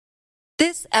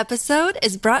This episode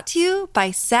is brought to you by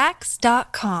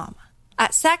Sax.com.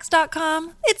 At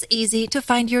Sax.com, it's easy to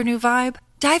find your new vibe.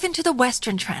 Dive into the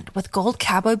Western trend with gold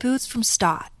cowboy boots from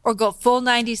Stott, or go full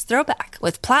 90s throwback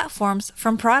with platforms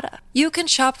from Prada. You can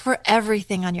shop for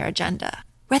everything on your agenda,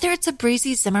 whether it's a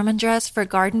breezy Zimmermann dress for a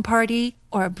garden party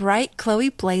or a bright Chloe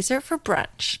blazer for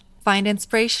brunch. Find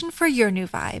inspiration for your new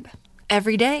vibe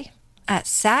every day at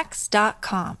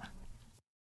Sax.com.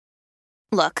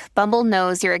 Look, Bumble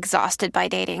knows you're exhausted by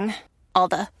dating. All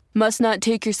the, must not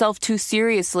take yourself too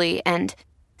seriously, and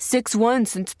 6'1"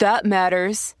 since that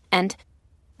matters, and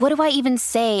what do I even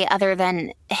say other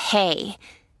than, hey?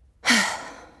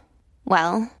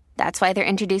 Well, that's why they're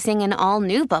introducing an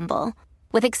all-new Bumble,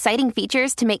 with exciting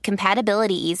features to make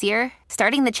compatibility easier,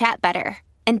 starting the chat better,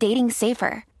 and dating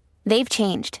safer. They've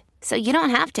changed, so you don't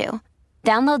have to.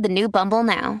 Download the new Bumble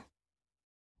now.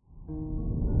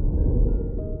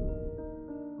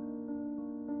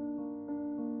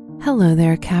 Hello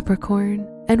there, Capricorn,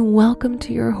 and welcome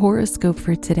to your horoscope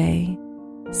for today,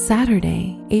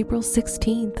 Saturday, April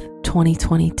 16th,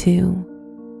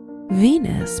 2022.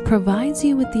 Venus provides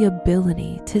you with the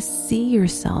ability to see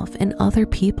yourself in other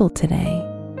people today,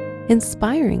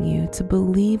 inspiring you to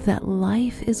believe that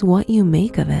life is what you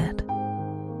make of it.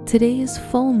 Today's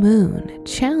full moon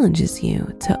challenges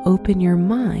you to open your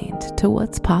mind to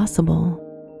what's possible.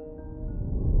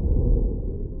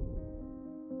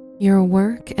 Your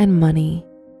work and money.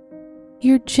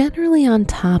 You're generally on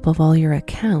top of all your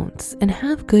accounts and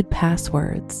have good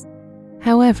passwords.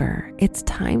 However, it's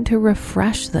time to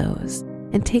refresh those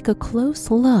and take a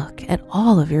close look at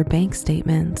all of your bank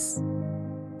statements.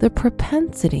 The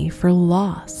propensity for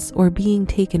loss or being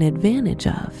taken advantage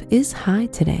of is high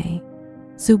today,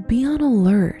 so be on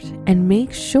alert and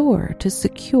make sure to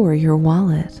secure your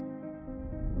wallet.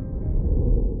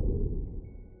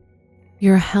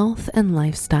 Your health and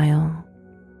lifestyle.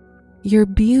 Your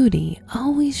beauty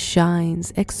always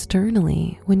shines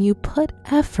externally when you put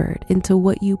effort into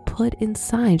what you put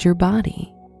inside your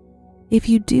body. If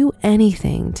you do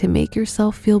anything to make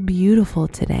yourself feel beautiful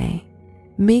today,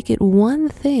 make it one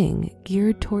thing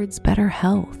geared towards better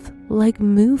health, like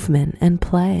movement and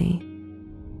play.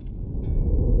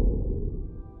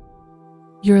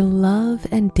 Your love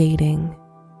and dating.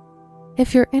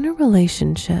 If you're in a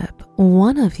relationship,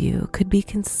 one of you could be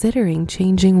considering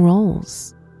changing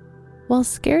roles. While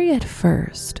scary at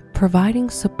first, providing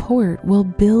support will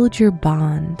build your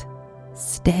bond.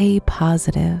 Stay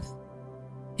positive.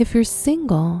 If you're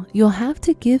single, you'll have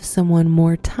to give someone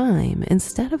more time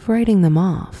instead of writing them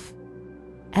off.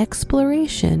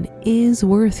 Exploration is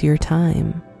worth your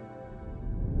time.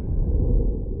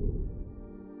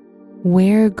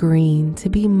 Wear green to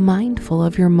be mindful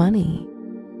of your money.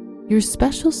 Your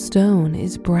special stone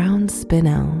is brown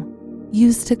spinel,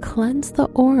 used to cleanse the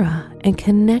aura and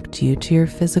connect you to your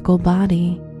physical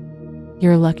body.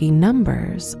 Your lucky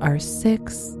numbers are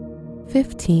 6,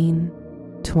 15,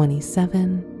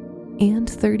 27, and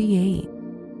 38.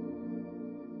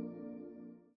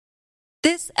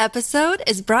 This episode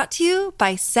is brought to you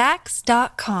by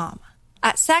Sax.com.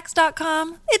 At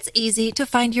Sax.com, it's easy to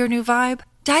find your new vibe.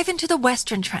 Dive into the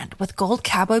Western trend with gold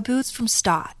cowboy boots from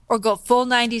Stott, or go full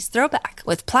 90s throwback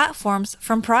with platforms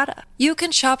from Prada. You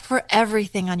can shop for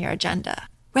everything on your agenda,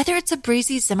 whether it's a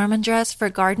breezy Zimmermann dress for a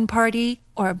garden party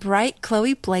or a bright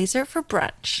Chloe blazer for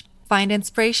brunch. Find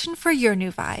inspiration for your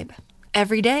new vibe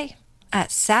every day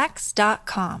at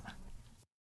Sax.com.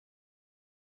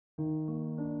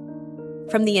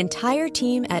 From the entire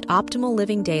team at Optimal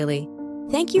Living Daily,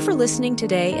 thank you for listening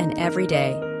today and every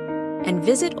day. And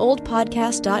visit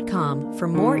oldpodcast.com for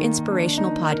more inspirational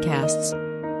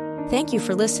podcasts. Thank you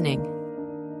for listening.